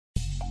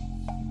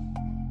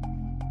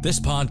This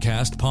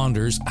podcast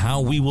ponders how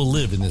we will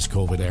live in this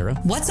COVID era.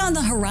 What's on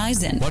the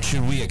horizon? What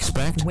should we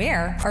expect?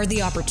 Where are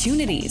the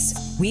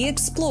opportunities? We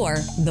explore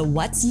the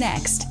what's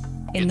next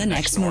in the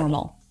next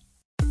normal.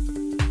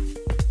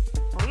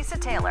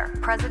 Taylor,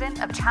 president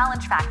of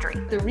Challenge Factory.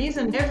 The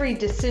reason every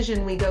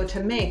decision we go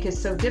to make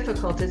is so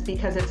difficult is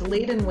because it's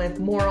laden with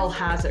moral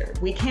hazard.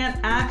 We can't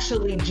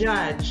actually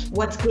judge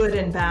what's good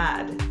and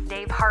bad.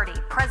 Dave Hardy,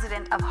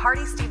 president of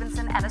Hardy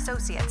Stevenson and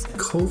Associates.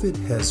 COVID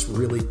has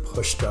really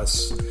pushed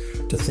us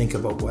to think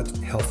about what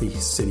healthy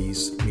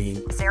cities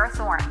mean. Sarah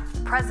Thorne,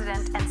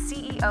 president and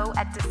CEO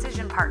at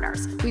Decision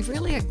Partners. We've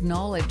really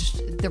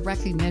acknowledged the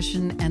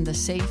recognition and the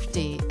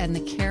safety and the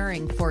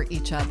caring for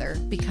each other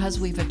because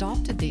we've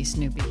adopted these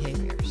new behaviors.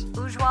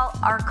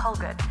 Ujwal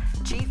Arkulgud,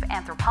 chief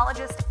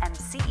anthropologist and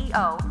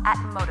CEO at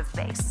Motive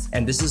Base.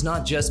 And this is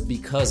not just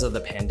because of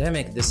the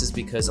pandemic, this is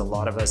because a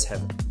lot of us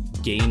have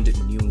gained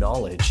new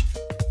knowledge.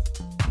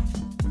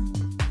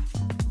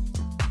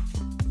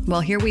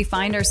 Well, here we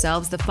find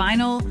ourselves, the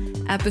final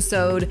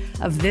episode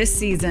of this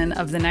season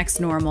of The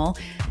Next Normal.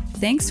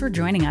 Thanks for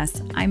joining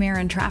us. I'm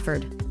Erin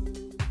Trafford.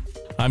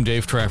 I'm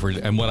Dave Trafford,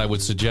 and what I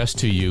would suggest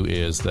to you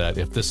is that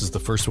if this is the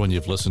first one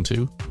you've listened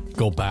to,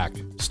 go back,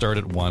 start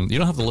at one. You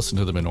don't have to listen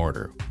to them in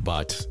order,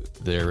 but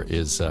there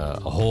is a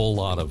whole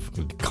lot of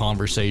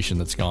conversation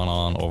that's gone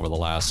on over the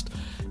last,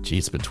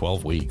 it's been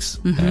 12 weeks.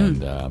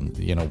 Mm-hmm.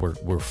 And,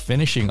 we're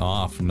finishing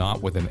off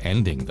not with an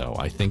ending, though.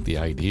 I think the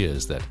idea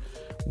is that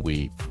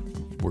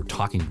we're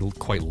talking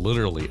quite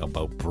literally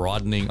about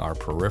broadening our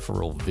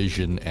peripheral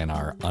vision and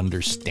our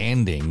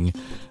understanding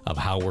of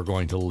how we're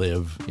going to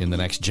live in the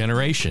next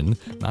generation,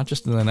 not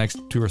just in the next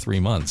 2 or 3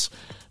 months,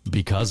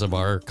 because of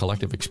our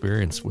collective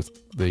experience with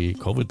the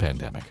COVID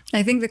pandemic.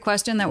 I think the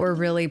question that we're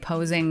really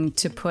posing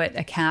to put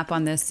a cap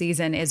on this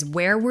season is,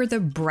 where were the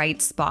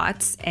bright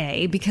spots,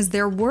 A, because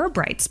there were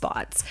bright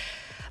spots,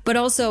 but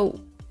also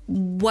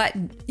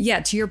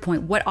to your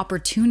point, what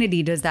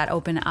opportunity does that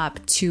open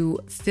up to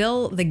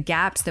fill the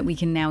gaps that we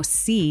can now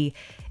see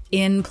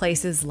in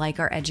places like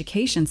our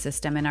education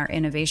system and our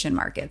innovation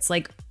markets?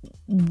 Like,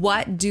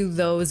 what do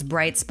those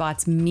bright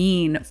spots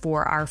mean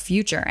for our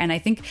future? And I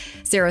think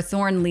Sarah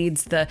Thorne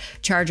leads the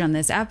charge on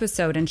this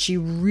episode, and she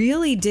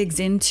really digs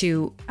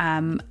into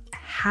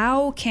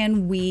how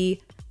can we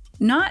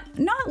not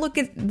look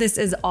at this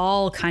as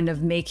all kind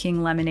of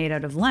making lemonade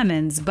out of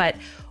lemons, but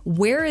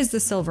where is the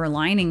silver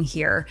lining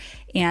here?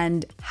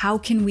 And how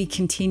can we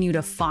continue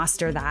to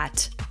foster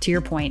that, to your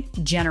point,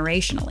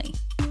 generationally?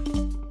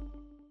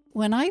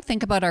 When I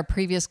think about our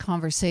previous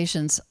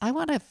conversations, I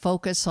want to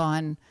focus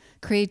on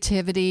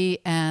creativity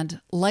and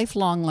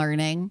lifelong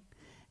learning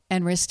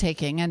and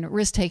risk-taking. And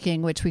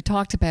risk-taking, which we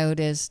talked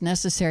about, is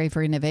necessary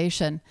for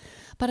innovation.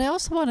 But I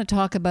also want to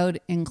talk about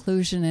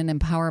inclusion and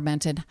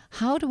empowerment and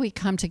how do we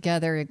come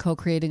together in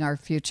co-creating our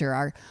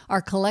future,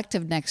 our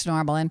collective next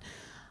normal. And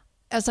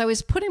as I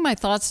was putting my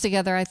thoughts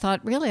together, I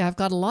thought, really, I've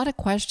got a lot of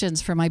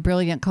questions for my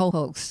brilliant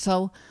co-hosts.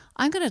 So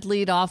I'm going to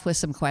lead off with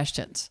some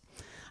questions.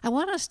 I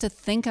want us to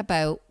think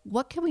about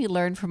what can we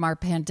learn from our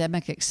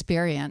pandemic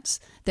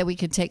experience that we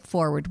can take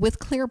forward with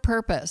clear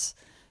purpose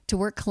to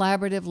work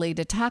collaboratively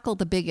to tackle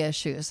the big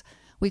issues.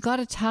 We got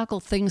to tackle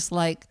things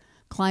like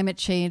climate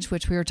change,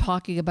 which we were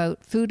talking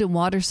about, food and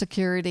water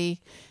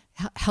security,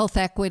 health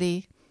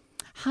equity.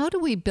 How do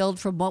we build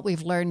from what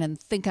we've learned and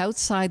think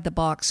outside the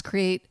box,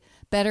 create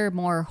better,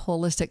 more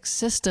holistic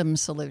system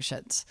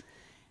solutions?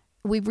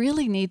 We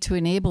really need to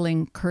enable and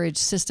encourage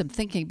system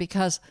thinking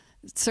because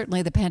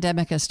certainly the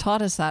pandemic has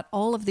taught us that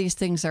all of these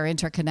things are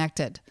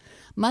interconnected.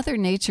 Mother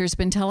Nature's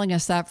been telling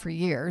us that for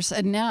years,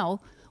 and now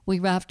we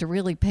have to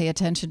really pay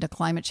attention to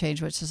climate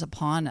change, which is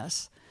upon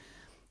us.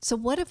 So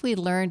what have we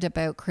learned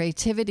about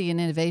creativity and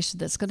innovation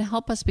that's going to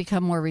help us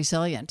become more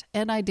resilient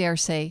and, I dare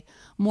say,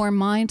 more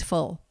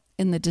mindful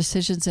in the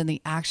decisions and the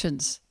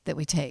actions that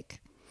we take?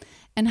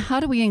 And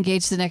how do we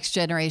engage the next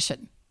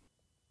generation?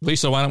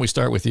 Lisa, why don't we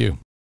start with you?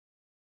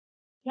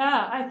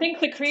 Yeah, I think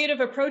the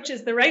creative approach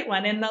is the right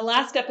one. In the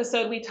last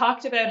episode, we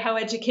talked about how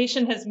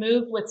education has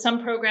moved with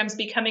some programs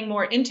becoming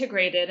more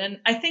integrated. And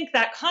I think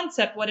that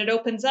concept, what it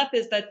opens up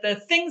is that the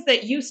things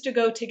that used to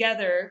go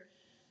together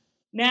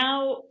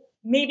now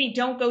maybe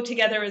don't go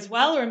together as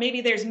well, or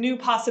maybe there's new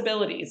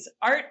possibilities.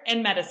 Art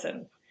and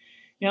medicine,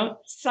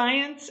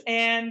 science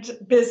and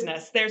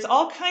business. There's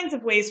all kinds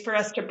of ways for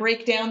us to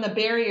break down the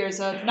barriers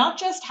of not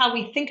just how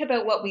we think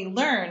about what we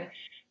learn,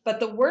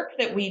 but the work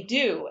that we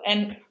do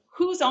and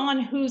who's on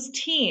whose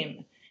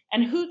team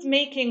and who's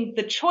making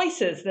the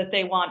choices that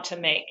they want to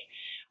make.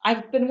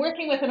 I've been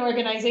working with an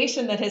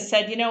organization that has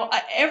said,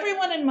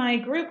 everyone in my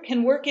group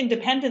can work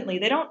independently.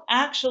 They don't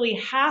actually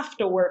have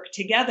to work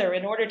together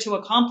in order to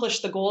accomplish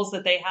the goals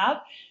that they have.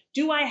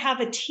 Do I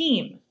have a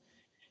team?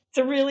 It's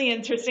a really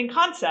interesting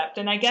concept.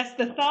 And I guess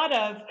the thought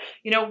of,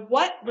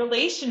 what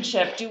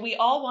relationship do we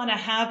all want to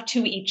have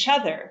to each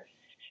other?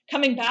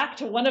 Coming back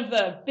to one of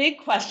the big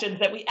questions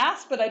that we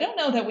asked, but I don't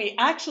know that we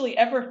actually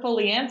ever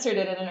fully answered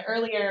it in an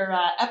earlier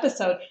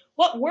episode.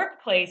 What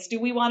workplace do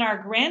we want our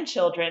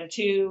grandchildren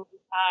to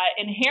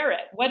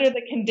inherit? What are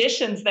the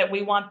conditions that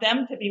we want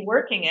them to be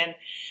working in?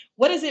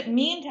 What does it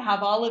mean to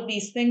have all of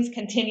these things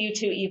continue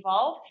to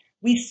evolve?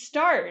 We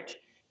start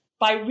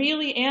by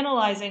really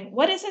analyzing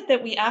what is it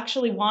that we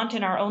actually want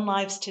in our own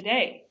lives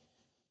today?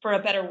 For a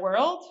better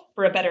world,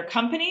 for a better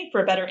company,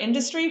 for a better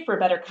industry, for a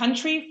better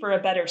country, for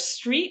a better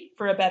street,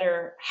 for a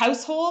better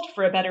household,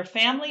 for a better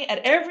family, at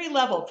every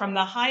level, from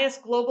the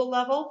highest global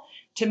level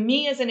to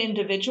me as an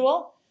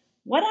individual,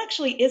 what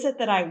actually is it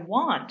that I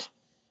want?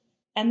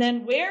 And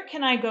then where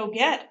can I go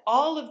get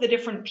all of the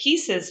different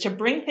pieces to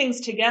bring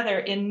things together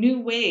in new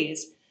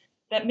ways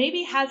that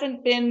maybe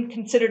hasn't been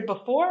considered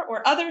before,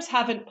 or others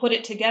haven't put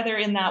it together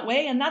in that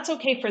way? And that's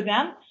okay for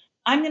them.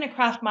 I'm going to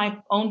craft my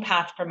own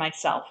path for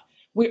myself.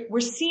 We're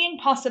seeing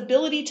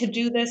possibility to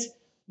do this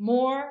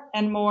more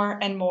and more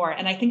and more.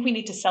 And I think we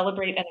need to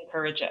celebrate and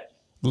encourage it.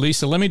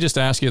 Lisa, let me just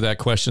ask you that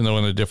question, though,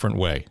 in a different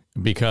way,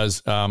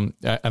 because, and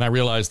I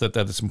realize that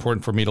it's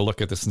important for me to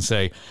look at this and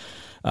say,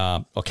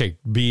 okay,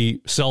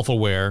 be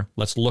self-aware.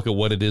 Let's look at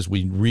what it is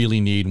we really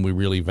need and we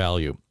really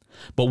value.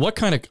 But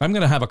I'm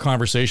going to have a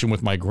conversation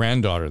with my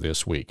granddaughter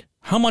this week.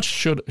 How much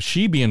should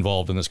she be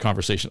involved in this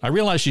conversation? I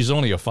realize she's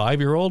only a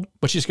 5-year-old,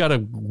 but she's got a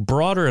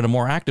broader and a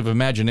more active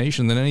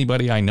imagination than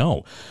anybody I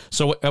know.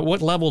 So at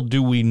what level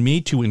do we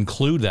need to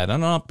include that? I'm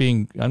not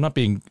being,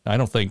 I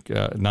don't think,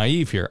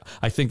 naive here.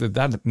 I think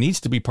that needs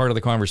to be part of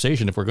the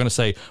conversation. If we're going to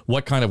say,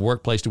 what kind of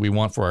workplace do we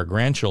want for our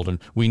grandchildren?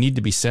 We need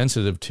to be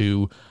sensitive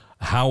to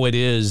how it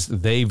is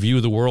they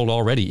view the world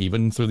already,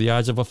 even through the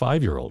eyes of a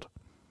 5-year-old.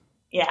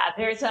 Yeah,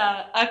 there's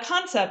a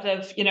concept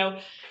of,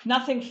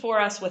 nothing for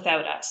us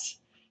without us.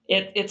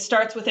 It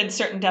starts within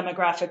certain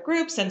demographic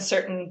groups and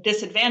certain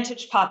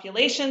disadvantaged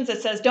populations.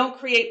 It says, don't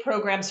create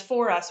programs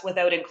for us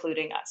without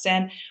including us.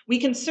 And we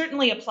can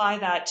certainly apply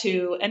that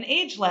to an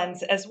age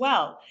lens as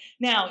well.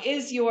 Now,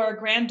 is your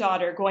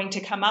granddaughter going to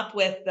come up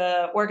with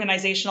the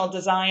organizational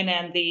design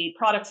and the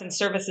products and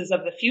services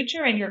of the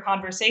future in your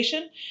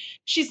conversation?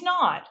 She's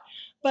not.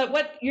 But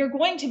what you're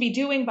going to be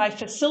doing by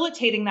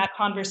facilitating that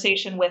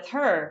conversation with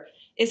her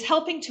is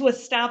helping to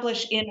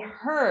establish in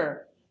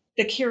her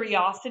the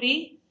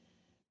curiosity,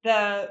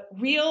 the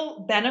real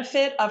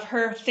benefit of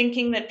her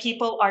thinking that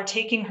people are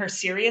taking her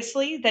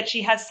seriously, that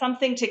she has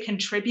something to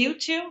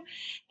contribute to.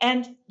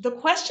 And the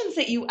questions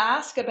that you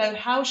ask about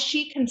how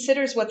she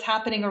considers what's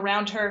happening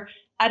around her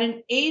at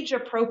an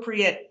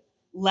age-appropriate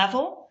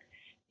level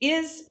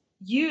is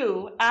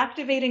you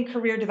activating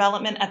career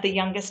development at the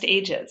youngest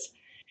ages.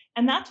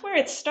 And that's where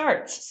it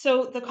starts.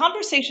 So the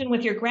conversation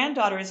with your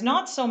granddaughter is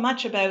not so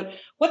much about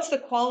what's the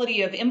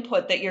quality of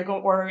input that you're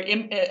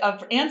going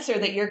of answer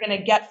that you're going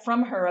to get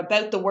from her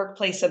about the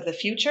workplace of the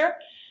future,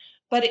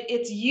 but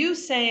it's you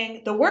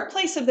saying the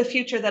workplace of the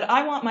future that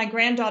I want my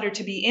granddaughter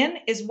to be in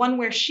is one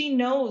where she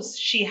knows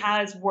she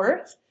has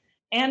worth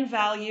and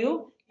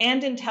value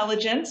and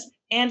intelligence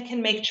and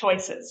can make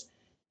choices.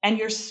 And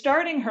you're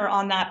starting her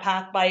on that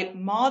path by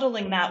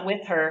modeling that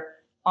with her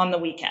on the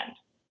weekend.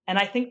 And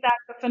I think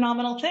that's a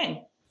phenomenal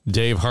thing.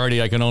 Dave Hardy,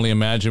 I can only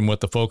imagine what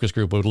the focus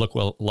group would look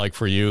like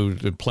for you,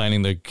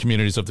 planning the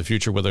communities of the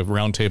future with a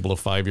roundtable of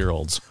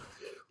 5-year-olds.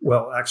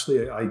 Well,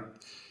 actually, I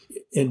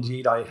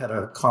had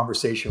a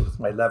conversation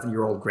with my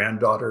 11-year-old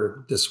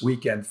granddaughter this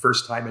weekend.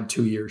 First time in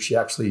 2 years, she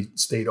actually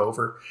stayed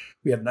over.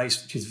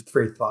 She's a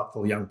very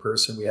thoughtful young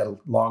person. We had a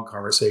long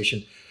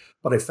conversation,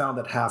 but I found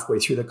that halfway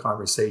through the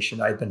conversation,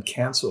 I'd been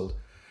canceled.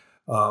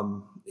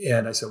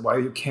 And I said, why are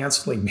you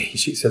canceling me?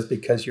 She says,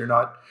 because you're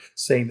not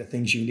saying the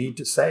things you need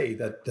to say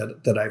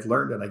that I've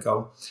learned. And I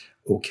go,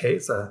 okay,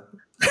 it's the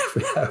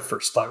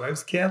first time I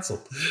was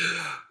canceled.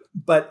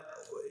 But,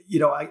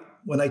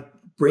 when I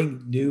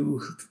bring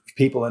new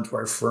people into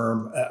our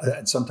firm,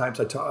 and sometimes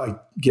I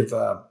give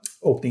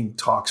opening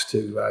talks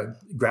to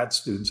grad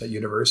students at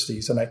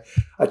universities. And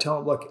I tell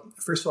them, look,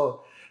 first of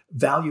all,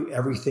 value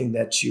everything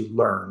that you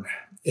learn.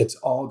 It's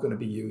all going to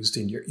be used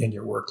in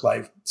your work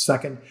life.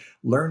 Second,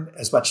 learn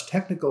as much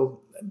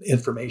technical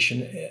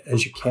information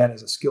as you can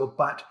as a skill,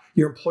 but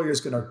your employer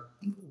is going to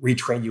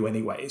retrain you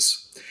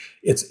anyways.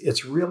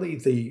 It's really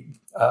the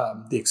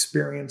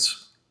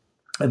experience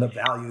and the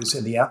values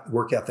and the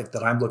work ethic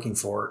that I'm looking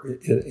for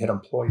in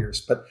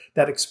employers. But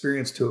that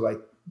experience too, I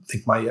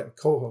think my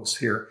co-host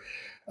here,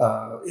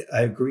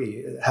 I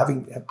agree.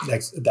 Having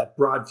that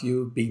broad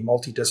view, being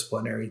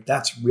multidisciplinary,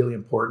 that's really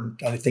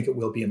important. And I think it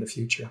will be in the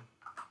future.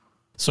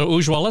 So,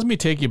 Ujwal, let me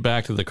take you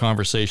back to the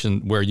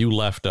conversation where you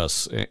left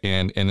us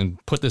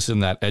and put this in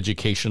that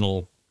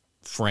educational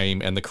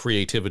frame and the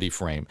creativity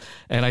frame.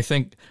 And I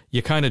think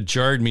you kind of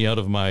jarred me out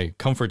of my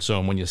comfort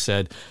zone when you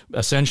said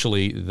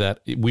essentially that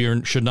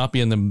we should not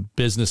be in the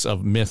business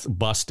of myth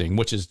busting,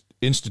 which is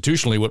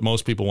institutionally what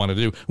most people want to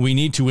do. We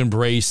need to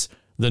embrace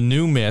the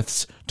new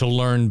myths to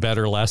learn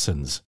better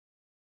lessons.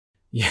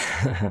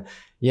 Yeah,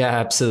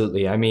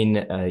 absolutely. I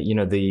mean,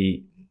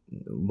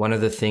 one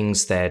of the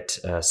things that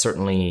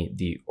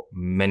certainly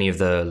many of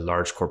the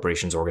large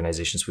corporations,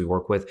 organizations we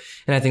work with,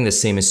 and I think the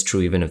same is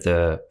true even of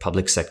the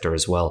public sector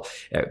as well.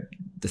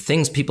 The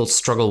things people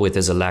struggle with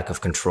is a lack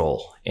of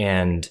control.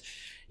 And,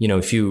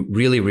 if you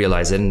really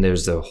realize it, and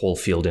there's a whole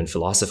field in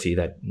philosophy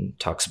that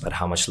talks about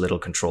how much little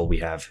control we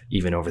have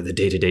even over the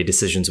day-to-day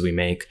decisions we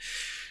make.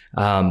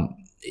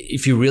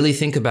 If you really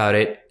think about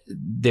it,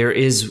 there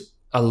is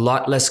a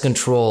lot less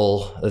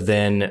control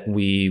than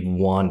we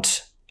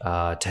want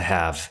to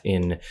have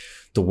in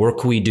the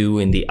work we do,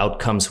 in the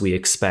outcomes we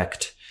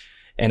expect.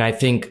 And I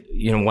think,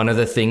 one of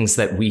the things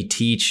that we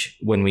teach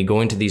when we go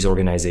into these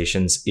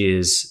organizations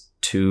is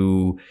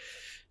to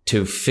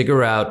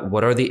figure out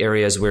what are the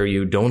areas where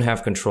you don't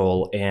have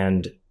control.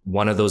 And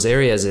one of those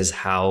areas is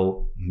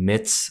how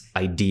myths,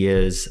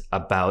 ideas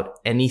about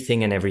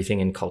anything and everything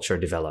in culture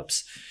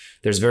develops.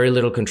 There's very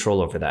little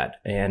control over that.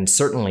 And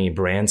certainly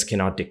brands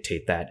cannot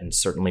dictate that. And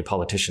certainly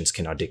politicians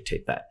cannot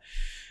dictate that.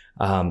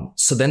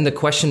 So then the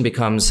question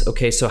becomes,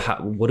 okay, so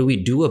what do we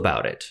do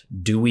about it?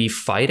 Do we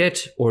fight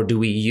it or do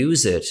we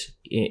use it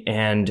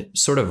and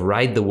sort of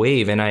ride the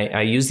wave? And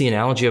I use the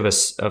analogy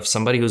of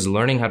somebody who's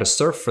learning how to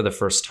surf for the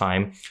first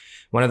time.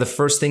 One of the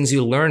first things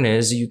you learn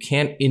is you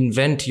can't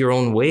invent your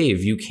own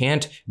wave. You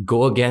can't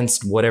go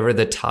against whatever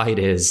the tide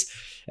is.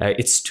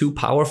 It's too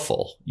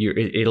powerful.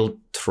 It'll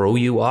throw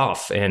you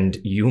off and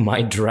you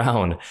might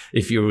drown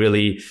if you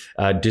really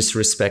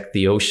disrespect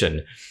the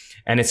ocean.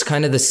 And it's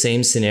kind of the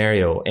same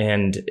scenario.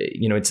 And,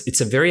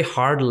 it's a very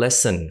hard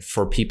lesson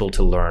for people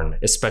to learn,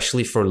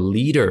 especially for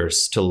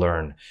leaders to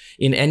learn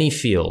in any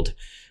field.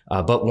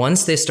 But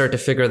once they start to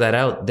figure that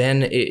out,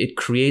 then it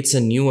creates a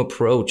new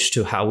approach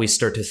to how we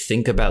start to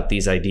think about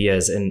these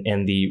ideas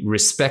and the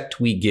respect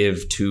we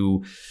give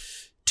to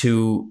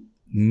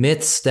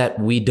myths that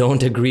we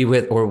don't agree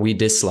with or we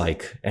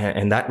dislike.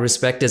 And that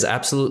respect is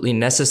absolutely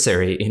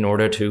necessary in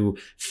order to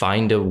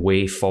find a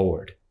way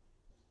forward.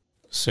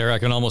 Sarah, I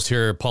can almost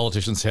hear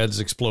politicians'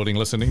 heads exploding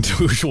listening to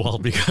Ujwal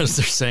because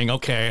they're saying,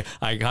 okay,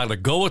 I got to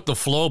go with the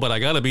flow, but I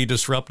got to be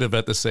disruptive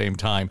at the same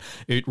time.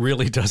 It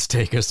really does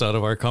take us out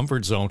of our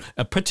comfort zone,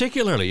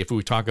 particularly if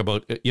we talk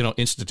about,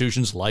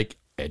 institutions like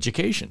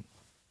education.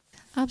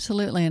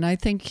 Absolutely. And I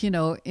think,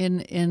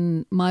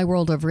 in my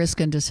world of risk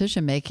and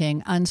decision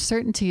making,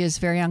 uncertainty is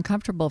very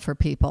uncomfortable for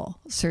people.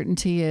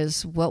 Certainty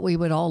is what we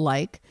would all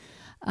like.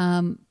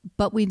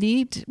 But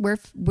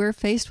we're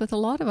faced with a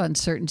lot of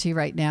uncertainty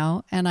right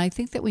now. And I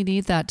think that we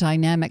need that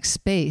dynamic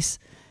space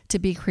to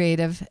be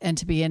creative and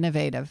to be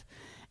innovative.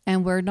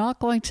 And we're not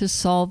going to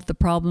solve the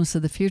problems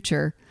of the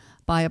future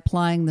by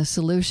applying the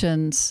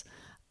solutions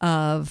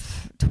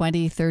of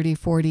 20, 30,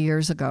 40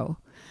 years ago.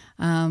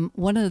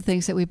 One of the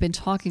things that we've been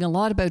talking a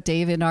lot about,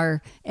 Dave, in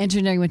our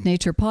Engineering with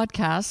Nature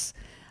podcasts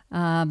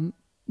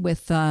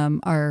with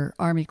our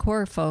Army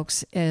Corps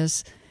folks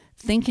is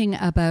thinking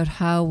about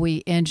how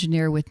we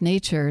engineer with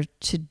nature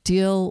to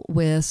deal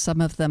with some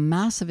of the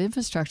massive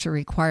infrastructure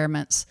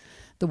requirements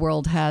the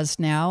world has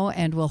now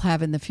and will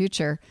have in the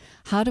future.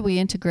 How do we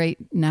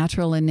integrate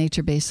natural and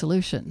nature-based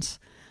solutions?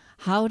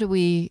 How do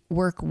we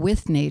work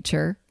with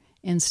nature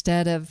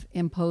instead of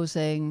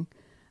imposing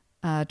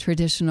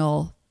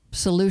traditional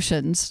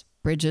solutions,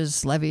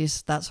 bridges,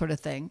 levees, that sort of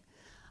thing?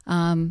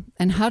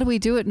 And how do we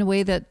do it in a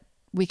way that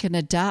we can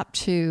adapt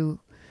to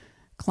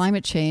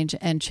climate change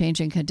and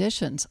changing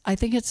conditions? I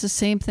think it's the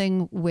same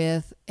thing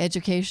with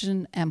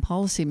education and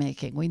policy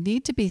making. We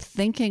need to be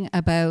thinking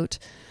about,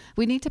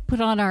 we need to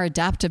put on our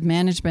adaptive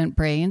management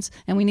brains,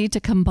 and we need to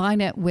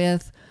combine it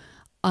with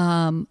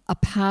a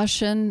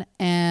passion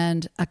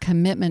and a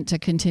commitment to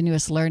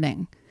continuous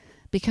learning,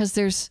 because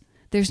there's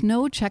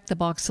no check the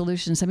box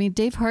solutions. I mean,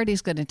 Dave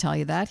Hardy's going to tell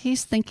you that.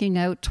 He's thinking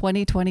out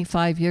 20,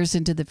 25 years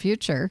into the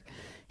future.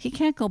 He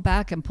can't go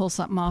back and pull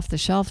something off the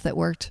shelf that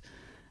worked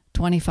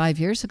 25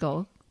 years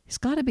ago. He's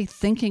got to be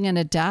thinking and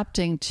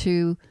adapting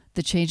to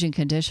the changing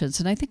conditions.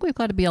 And I think we've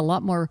got to be a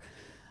lot more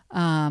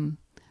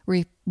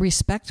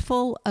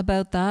respectful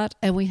about that.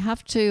 And we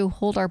have to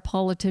hold our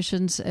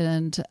politicians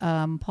and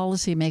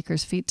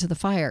policymakers' feet to the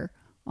fire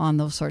on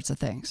those sorts of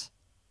things.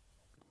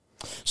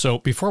 So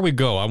before we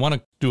go, I want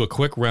to do a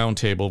quick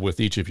roundtable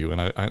with each of you.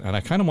 And I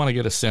kind of want to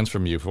get a sense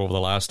from you for over the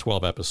last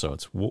 12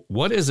 episodes.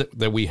 What is it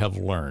that we have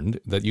learned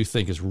that you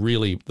think is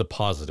really the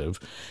positive?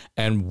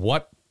 And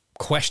what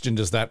question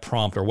does that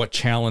prompt, or what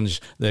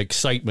challenge, the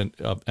excitement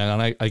of,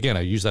 and I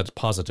use that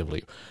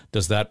positively,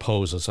 does that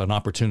pose as an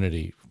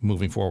opportunity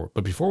moving forward?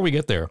 But before we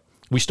get there,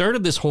 we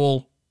started this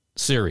whole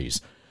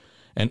series,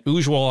 and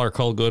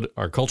Ujwal,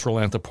 our cultural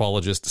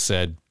anthropologist,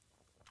 said,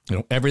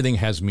 everything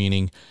has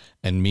meaning,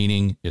 and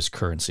meaning is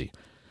currency.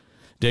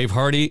 Dave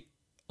Hardy,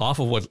 off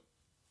of what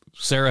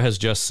Sarah has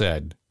just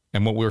said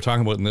and what we were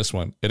talking about in this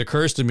one, it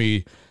occurs to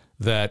me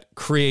that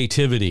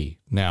creativity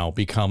now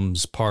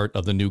becomes part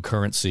of the new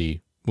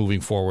currency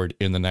moving forward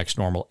in the next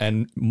normal,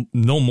 and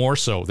no more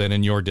so than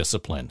in your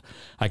discipline.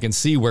 I can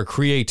see where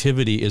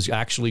creativity is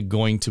actually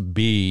going to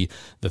be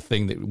the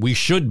thing that we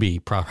should be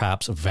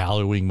perhaps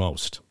valuing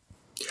most.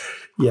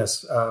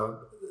 Yes.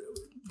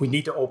 We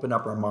need to open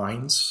up our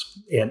minds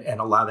and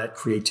allow that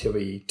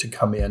creativity to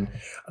come in.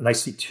 And I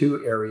see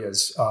two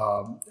areas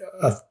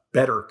of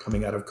better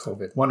coming out of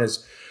COVID. One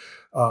is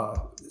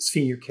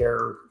Senior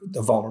care,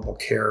 the vulnerable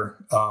care,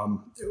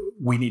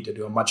 we need to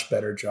do a much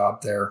better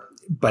job there.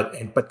 But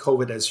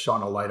COVID has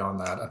shone a light on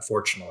that,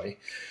 unfortunately.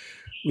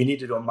 We need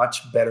to do a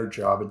much better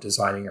job at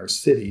designing our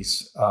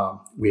cities.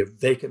 We have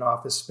vacant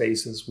office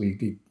spaces. We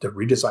need to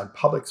redesign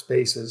public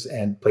spaces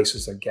and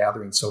places of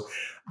gathering. So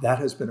that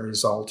has been a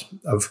result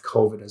of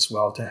COVID as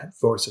well, to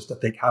force us to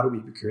think, how do we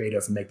be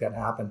creative and make that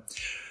happen?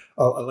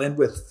 I'll end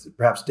with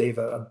perhaps, Dave,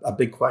 a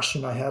big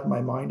question I had in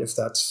my mind, if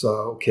that's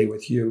okay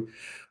with you.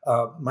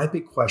 My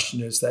big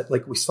question is that,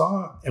 like, we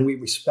saw and we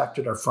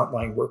respected our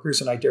frontline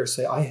workers, and I dare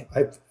say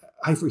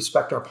I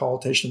respect our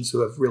politicians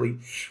who have really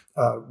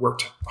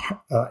worked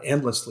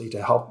endlessly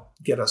to help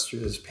get us through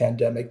this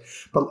pandemic.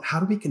 But how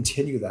do we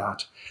continue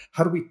that?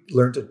 How do we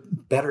learn to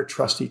better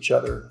trust each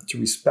other, to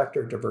respect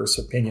our diverse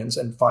opinions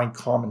and find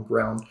common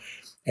ground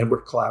and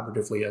work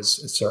collaboratively,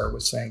 as Sarah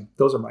was saying?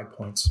 Those are my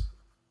points.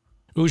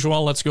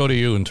 Ujwal, let's go to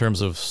you in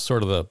terms of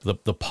sort of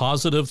the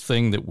positive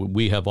thing that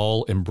we have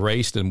all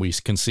embraced and we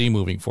can see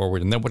moving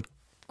forward. And then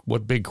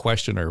what big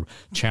question or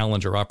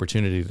challenge or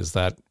opportunity does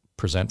that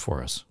present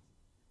for us?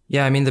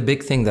 Yeah, I mean, the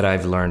big thing that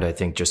I've learned, I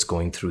think, just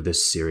going through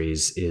this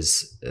series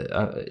is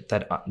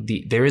that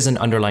there is an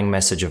underlying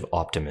message of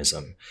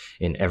optimism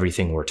in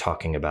everything we're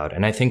talking about.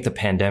 And I think the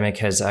pandemic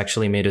has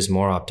actually made us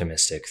more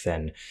optimistic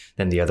than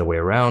the other way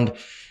around.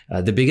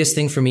 The biggest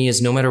thing for me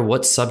is no matter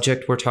what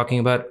subject we're talking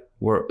about,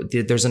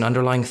 there's an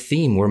underlying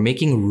theme. We're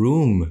making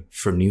room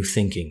for new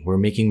thinking. We're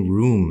making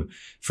room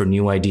for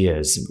new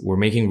ideas. We're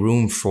making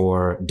room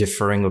for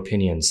differing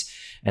opinions.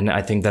 And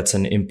I think that's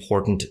an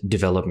important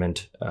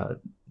development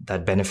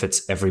that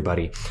benefits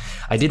everybody.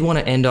 I did want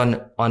to end on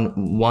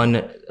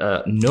one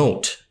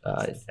note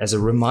as a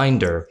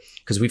reminder,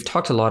 because we've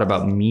talked a lot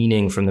about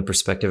meaning from the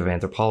perspective of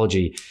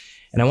anthropology.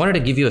 And I wanted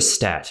to give you a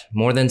stat.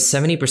 More than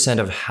 70%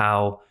 of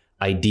how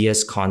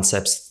ideas,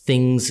 concepts,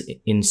 things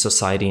in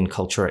society and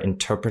culture are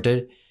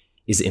interpreted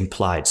is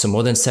implied. So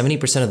more than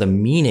 70% of the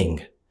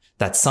meaning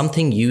that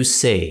something you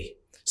say.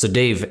 So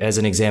Dave, as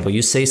an example,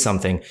 you say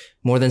something,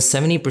 more than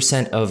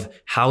 70% of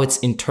how it's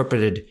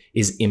interpreted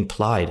is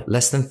implied.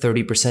 Less than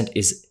 30%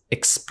 is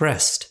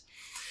expressed.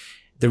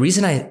 The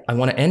reason I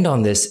want to end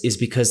on this is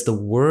because the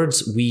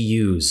words we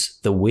use,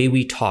 the way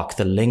we talk,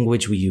 the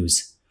language we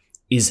use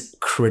is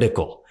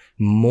critical,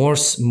 more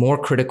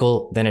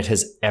critical than it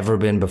has ever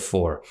been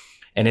before.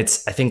 And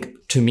it's, I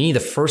think, to me, the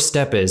first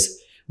step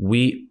is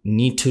we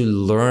need to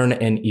learn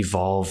and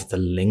evolve the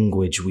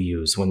language we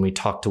use when we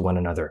talk to one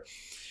another.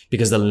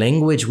 Because the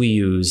language we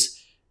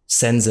use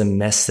sends a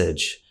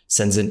message,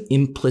 sends an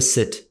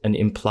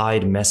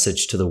implied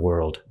message to the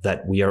world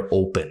that we are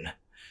open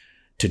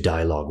to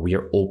dialogue. We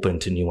are open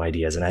to new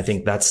ideas. And I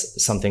think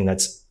that's something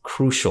that's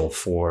crucial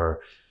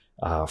for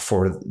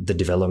the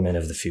development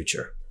of the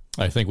future.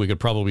 I think we could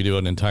probably do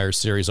an entire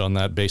series on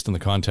that based on the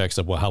context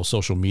of how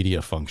social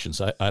media functions.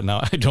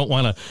 Now, I don't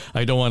want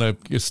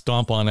to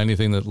stomp on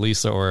anything that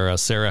Lisa or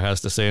Sarah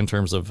has to say in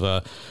terms of,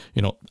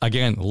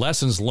 again,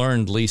 lessons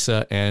learned,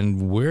 Lisa,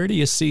 and where do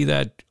you see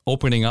that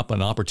opening up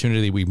an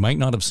opportunity we might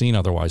not have seen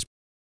otherwise?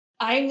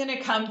 I'm going to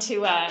come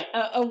to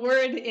a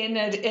word in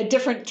a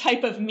different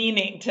type of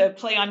meaning, to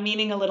play on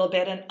meaning a little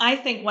bit. And I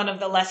think one of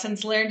the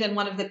lessons learned and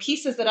one of the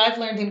pieces that I've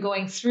learned in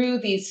going through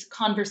these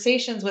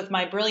conversations with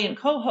my brilliant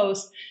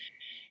co-hosts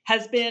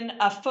has been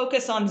a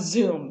focus on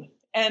Zoom.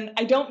 And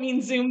I don't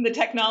mean Zoom, the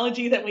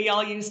technology that we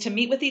all use to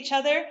meet with each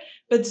other,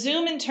 but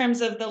Zoom in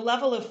terms of the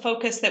level of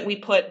focus that we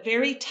put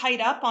very tight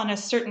up on a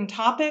certain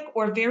topic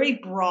or very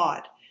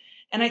broad.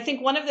 And I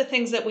think one of the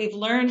things that we've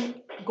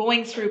learned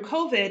going through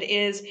COVID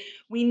is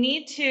we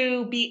need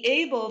to be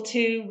able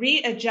to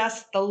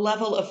readjust the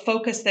level of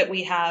focus that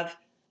we have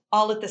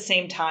all at the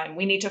same time.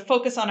 We need to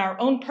focus on our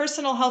own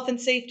personal health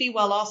and safety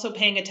while also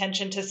paying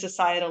attention to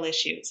societal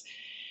issues.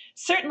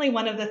 Certainly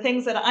one of the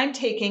things that I'm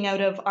taking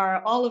out of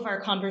all of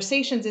our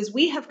conversations is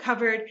we have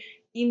covered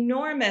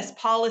enormous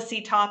policy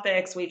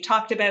topics. We've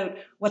talked about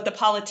what the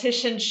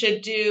politicians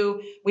should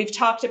do. We've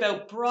talked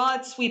about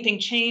broad sweeping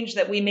change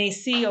that we may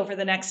see over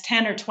the next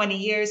 10 or 20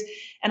 years.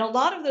 And a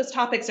lot of those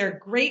topics are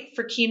great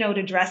for keynote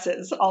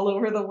addresses all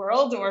over the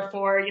world, or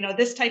for,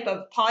 this type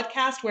of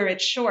podcast where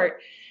it's short.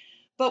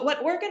 But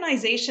what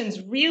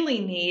organizations really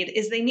need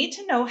is they need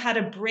to know how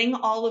to bring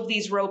all of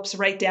these ropes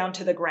right down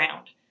to the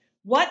ground.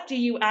 What do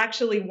you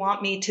actually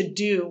want me to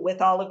do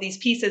with all of these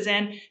pieces?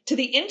 And to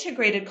the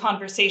integrated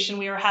conversation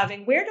we are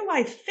having, where do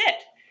I fit?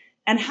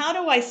 And how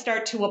do I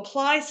start to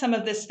apply some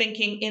of this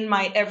thinking in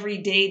my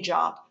everyday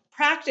job?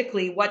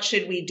 Practically, what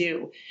should we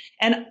do?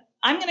 And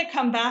I'm going to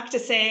come back to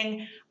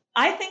saying,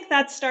 I think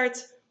that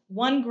starts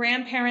one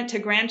grandparent to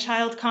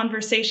grandchild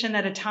conversation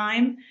at a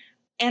time.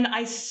 And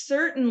I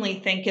certainly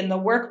think in the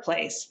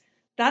workplace,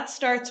 that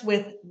starts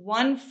with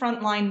one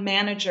frontline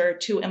manager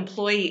to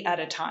employee at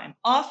a time.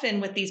 Often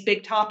with these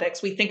big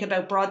topics, we think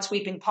about broad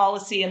sweeping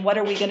policy and what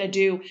are we going to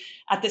do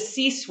at the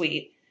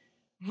C-suite.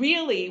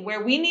 Really,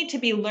 where we need to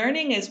be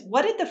learning is,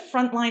 what did the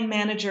frontline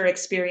manager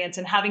experience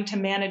in having to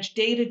manage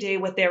day to day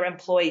with their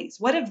employees?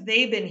 What have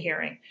they been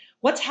hearing?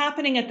 what's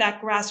happening at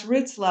that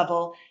grassroots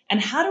level,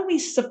 and how do we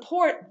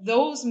support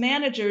those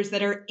managers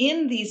that are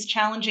in these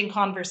challenging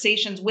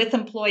conversations with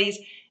employees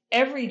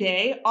every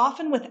day,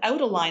 often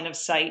without a line of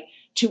sight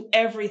to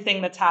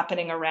everything that's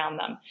happening around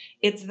them.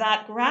 It's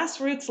that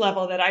grassroots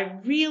level that I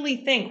really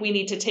think we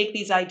need to take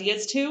these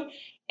ideas to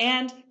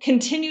and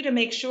continue to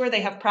make sure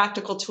they have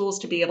practical tools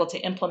to be able to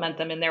implement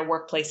them in their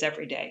workplace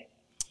every day.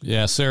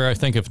 Yeah, Sarah, I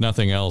think if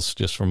nothing else,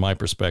 just from my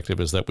perspective,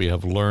 is that we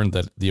have learned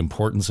that the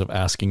importance of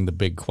asking the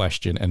big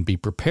question and be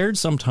prepared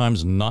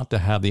sometimes not to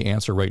have the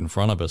answer right in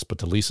front of us. But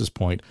to Lisa's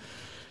point,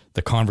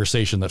 the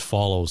conversation that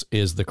follows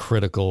is the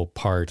critical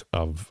part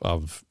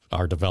of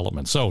our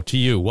development. So to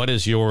you, what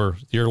is your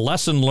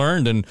lesson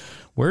learned, and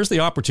where's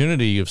the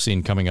opportunity you've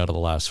seen coming out of the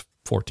last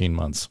 14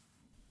 months?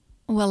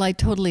 Well, I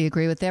totally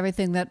agree with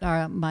everything that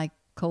my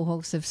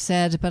co-hosts have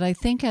said, but I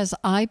think as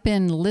I've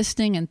been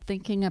listening and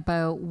thinking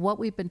about what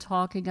we've been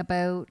talking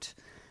about,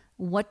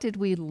 what did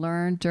we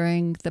learn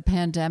during the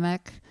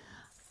pandemic,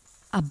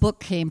 a book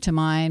came to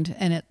mind,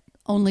 and it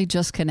Only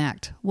Just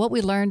Connect. What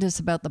we learned is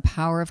about the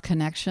power of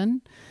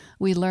connection.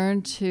 We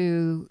learned,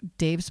 to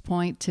Dave's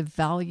point, to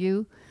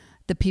value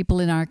the people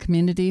in our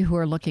community who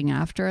are looking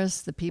after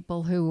us, the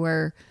people who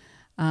were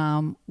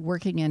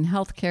working in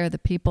healthcare, the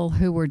people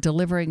who were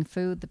delivering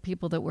food, the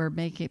people that were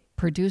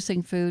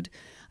producing food.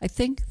 I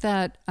think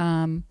that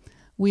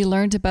we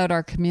learned about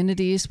our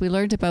communities. We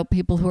learned about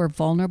people who are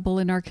vulnerable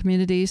in our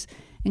communities,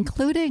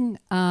 including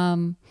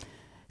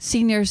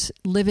seniors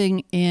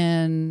living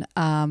in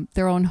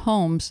their own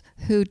homes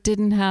who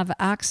didn't have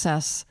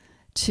access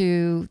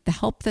to the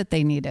help that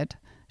they needed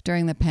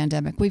during the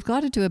pandemic. We've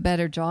got to do a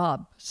better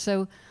job.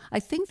 So I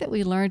think that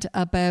we learned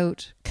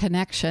about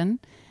connection,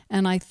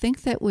 and I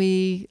think that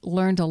we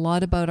learned a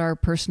lot about our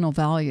personal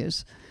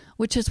values,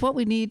 which is what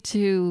we need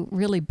to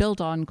really build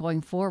on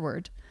going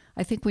forward.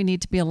 I think we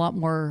need to be a lot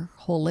more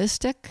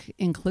holistic,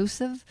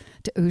 inclusive.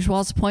 To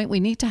Ujwal's point, we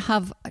need to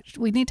have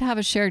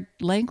a shared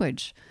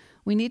language.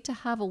 We need to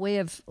have a way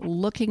of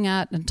looking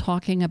at and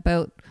talking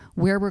about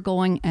where we're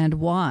going and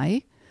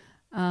why,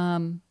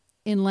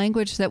 in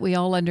language that we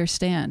all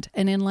understand,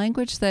 and in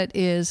language that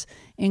is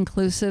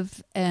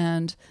inclusive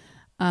and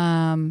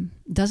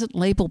doesn't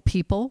label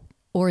people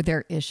or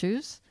their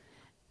issues.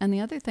 And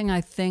the other thing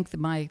I think that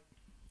my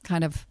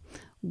kind of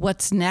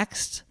what's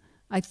next,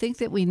 I think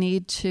that we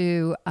need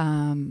to,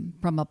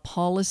 from a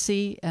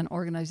policy and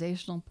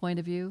organizational point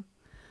of view,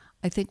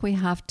 I think we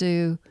have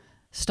to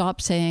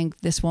stop saying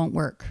this won't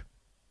work.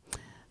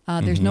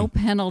 There's no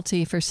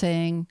penalty for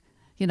saying,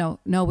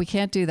 no, we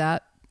can't do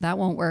that. That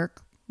won't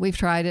work. We've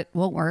tried it,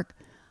 won't work.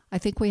 I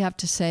think we have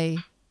to say,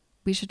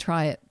 we should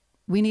try it.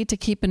 We need to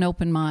keep an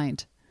open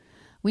mind.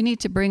 We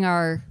need to bring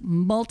our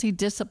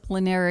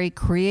multidisciplinary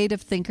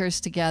creative thinkers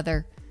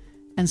together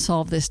and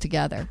solve this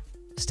together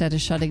instead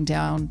of shutting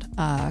down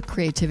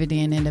creativity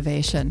and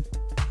innovation.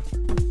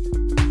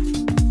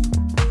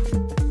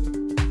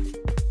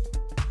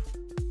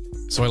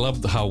 So I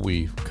love how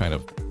we kind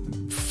of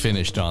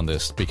finished on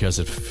this because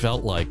it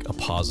felt like a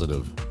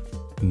positive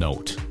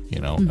note.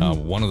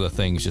 One of the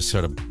things, just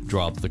sort of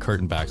draw the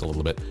curtain back a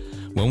little bit.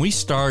 When we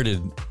started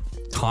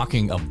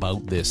talking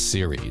about this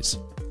series,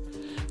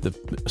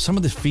 some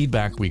of the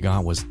feedback we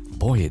got was,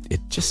 boy, it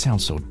just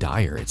sounds so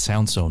dire. It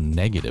sounds so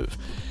negative.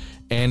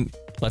 And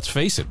let's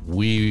face it,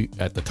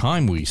 at the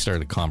time we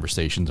started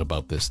conversations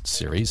about this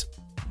series,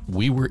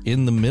 we were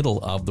in the middle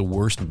of the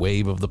worst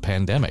wave of the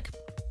pandemic.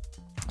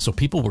 So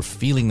people were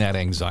feeling that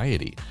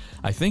anxiety.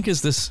 I think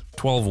as this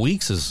 12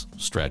 weeks has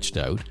stretched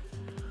out,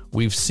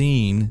 we've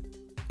seen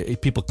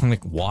people kind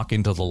of walk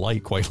into the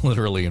light, quite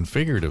literally and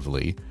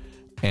figuratively,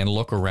 and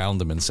look around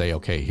them and say,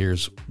 okay,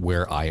 here's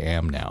where I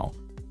am now.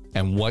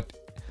 And what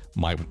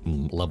my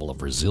level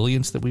of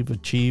resilience that we've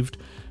achieved,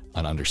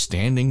 an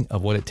understanding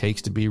of what it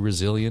takes to be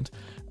resilient,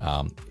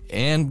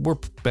 and we're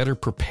better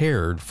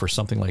prepared for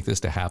something like this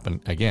to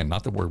happen again.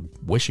 Not that we're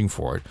wishing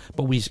for it,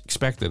 but we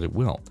expect that it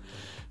will.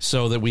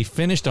 So that we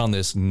finished on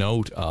this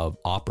note of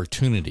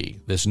opportunity,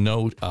 this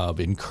note of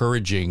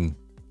encouraging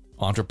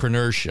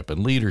entrepreneurship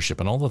and leadership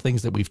and all the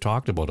things that we've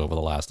talked about over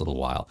the last little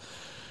while.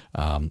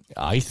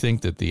 I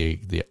think that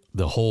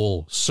the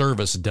whole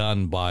service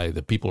done by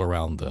the people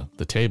around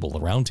the table, the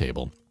round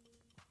table,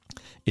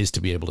 is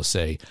to be able to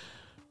say,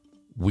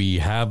 we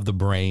have the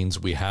brains,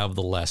 we have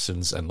the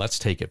lessons, and let's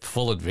take it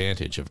full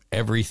advantage of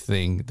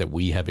everything that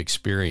we have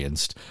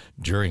experienced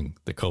during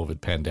the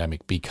COVID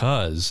pandemic,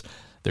 because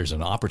there's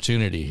an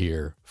opportunity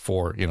here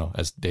for,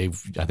 as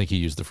Dave, I think he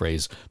used the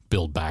phrase,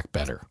 build back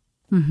better.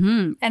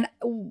 Mm-hmm. And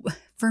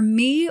for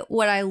me,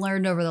 what I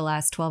learned over the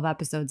last 12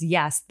 episodes,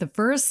 yes, the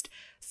first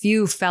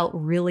few felt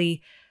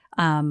really,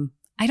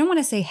 I don't want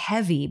to say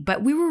heavy,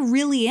 but we were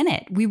really in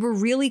it. We were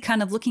really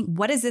kind of looking,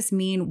 what does this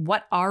mean?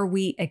 What are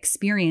we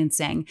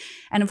experiencing?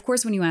 And of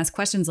course, when you ask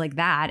questions like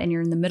that and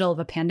you're in the middle of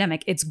a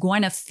pandemic, it's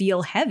going to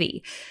feel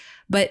heavy.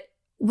 But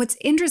what's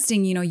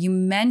interesting, you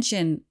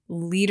mentioned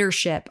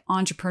leadership,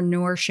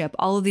 entrepreneurship,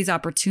 all of these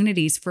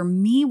opportunities. For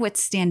me,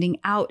 what's standing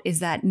out is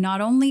that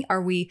not only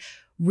are we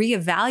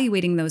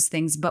reevaluating those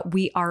things, but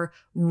we are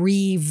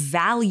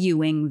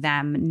revaluing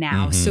them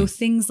now. So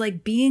things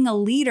like being a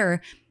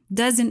leader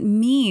doesn't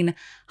mean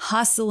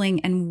hustling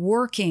and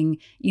working,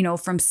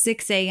 from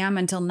 6 a.m.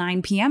 until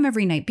 9 p.m.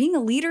 every night. Being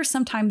a leader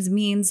sometimes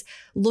means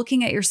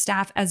looking at your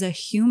staff as a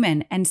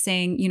human and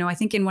saying, I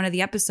think in one of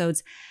the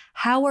episodes,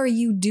 how are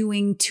you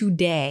doing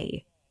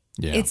today?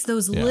 Yeah. It's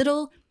those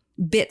little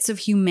bits of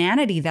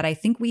humanity that I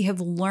think we have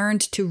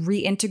learned to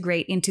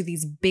reintegrate into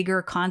these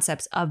bigger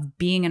concepts of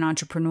being an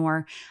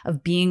entrepreneur,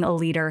 of being a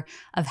leader,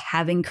 of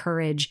having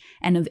courage,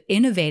 and of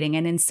innovating.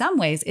 And in some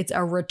ways, it's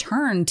a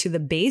return to the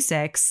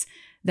basics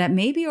that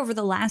maybe over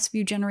the last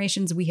few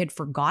generations we had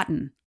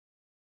forgotten.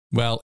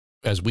 Well,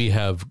 as we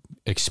have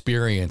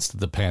experienced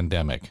the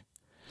pandemic,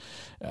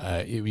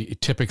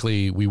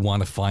 typically we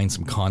want to find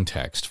some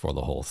context for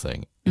the whole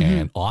thing.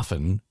 And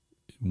often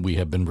we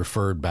have been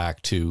referred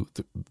back to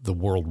the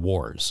world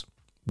wars,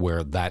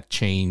 where that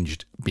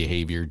changed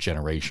behavior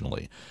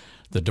generationally.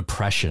 The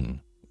Depression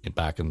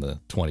back in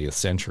the 20th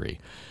century.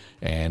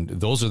 And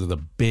those are the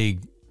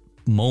big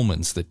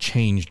moments that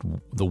changed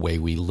the way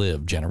we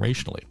live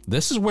generationally.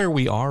 This is where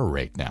we are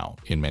right now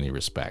in many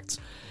respects.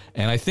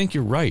 And I think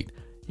you're right.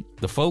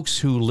 The folks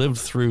who lived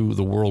through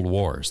the world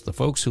wars, the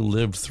folks who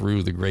lived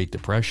through the Great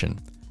Depression,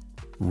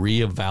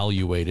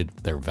 reevaluated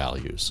their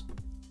values.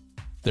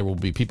 There will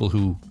be people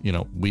who,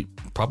 we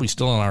probably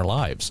still in our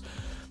lives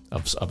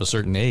of a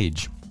certain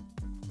age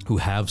who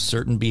have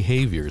certain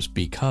behaviors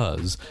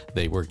because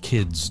they were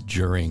kids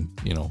during,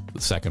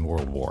 the Second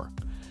World War.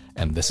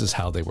 And this is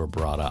how they were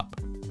brought up.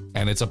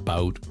 And it's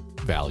about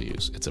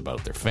values. It's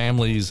about their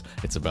families.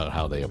 It's about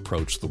how they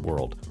approach the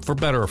world, for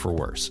better or for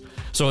worse.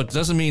 So it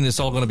doesn't mean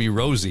it's all going to be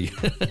rosy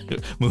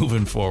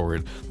moving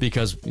forward,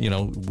 because,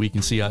 we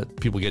can see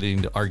people getting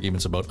into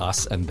arguments about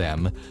us and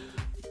them.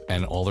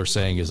 And all they're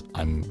saying is,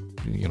 I'm,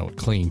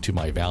 clinging to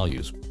my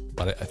values.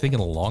 But I think in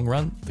the long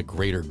run, the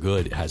greater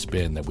good has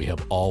been that we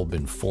have all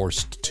been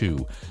forced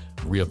to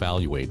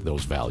reevaluate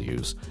those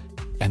values,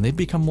 and they've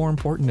become more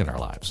important in our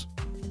lives.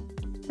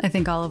 I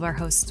think all of our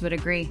hosts would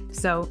agree.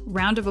 So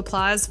round of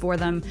applause for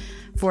them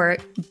for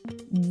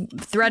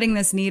threading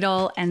this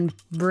needle and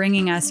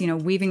bringing us,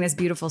 weaving this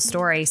beautiful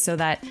story so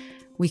that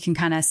we can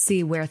kind of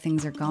see where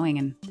things are going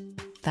and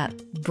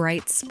that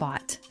bright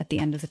spot at the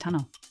end of the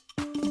tunnel.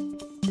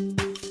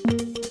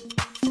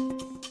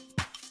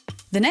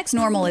 The Next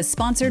Normal is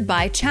sponsored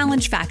by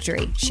Challenge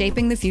Factory,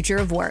 shaping the future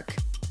of work.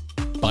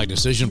 By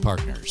Decision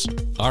Partners.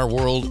 Our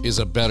world is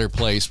a better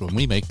place when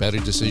we make better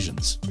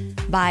decisions.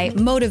 By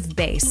Motive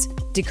Base,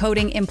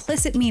 decoding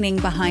implicit meaning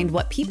behind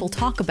what people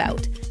talk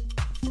about.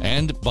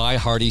 And by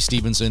Hardy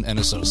Stevenson and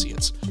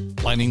Associates,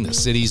 planning the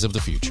cities of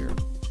the future.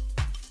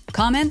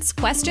 Comments,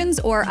 questions,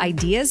 or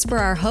ideas for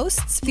our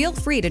hosts? Feel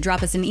free to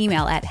drop us an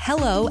email at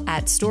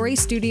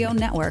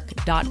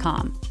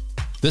hello@storystudionetwork.com.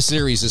 This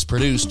series is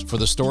produced for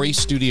the Story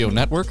Studio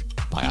Network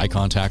by Eye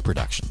Contact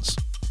Productions.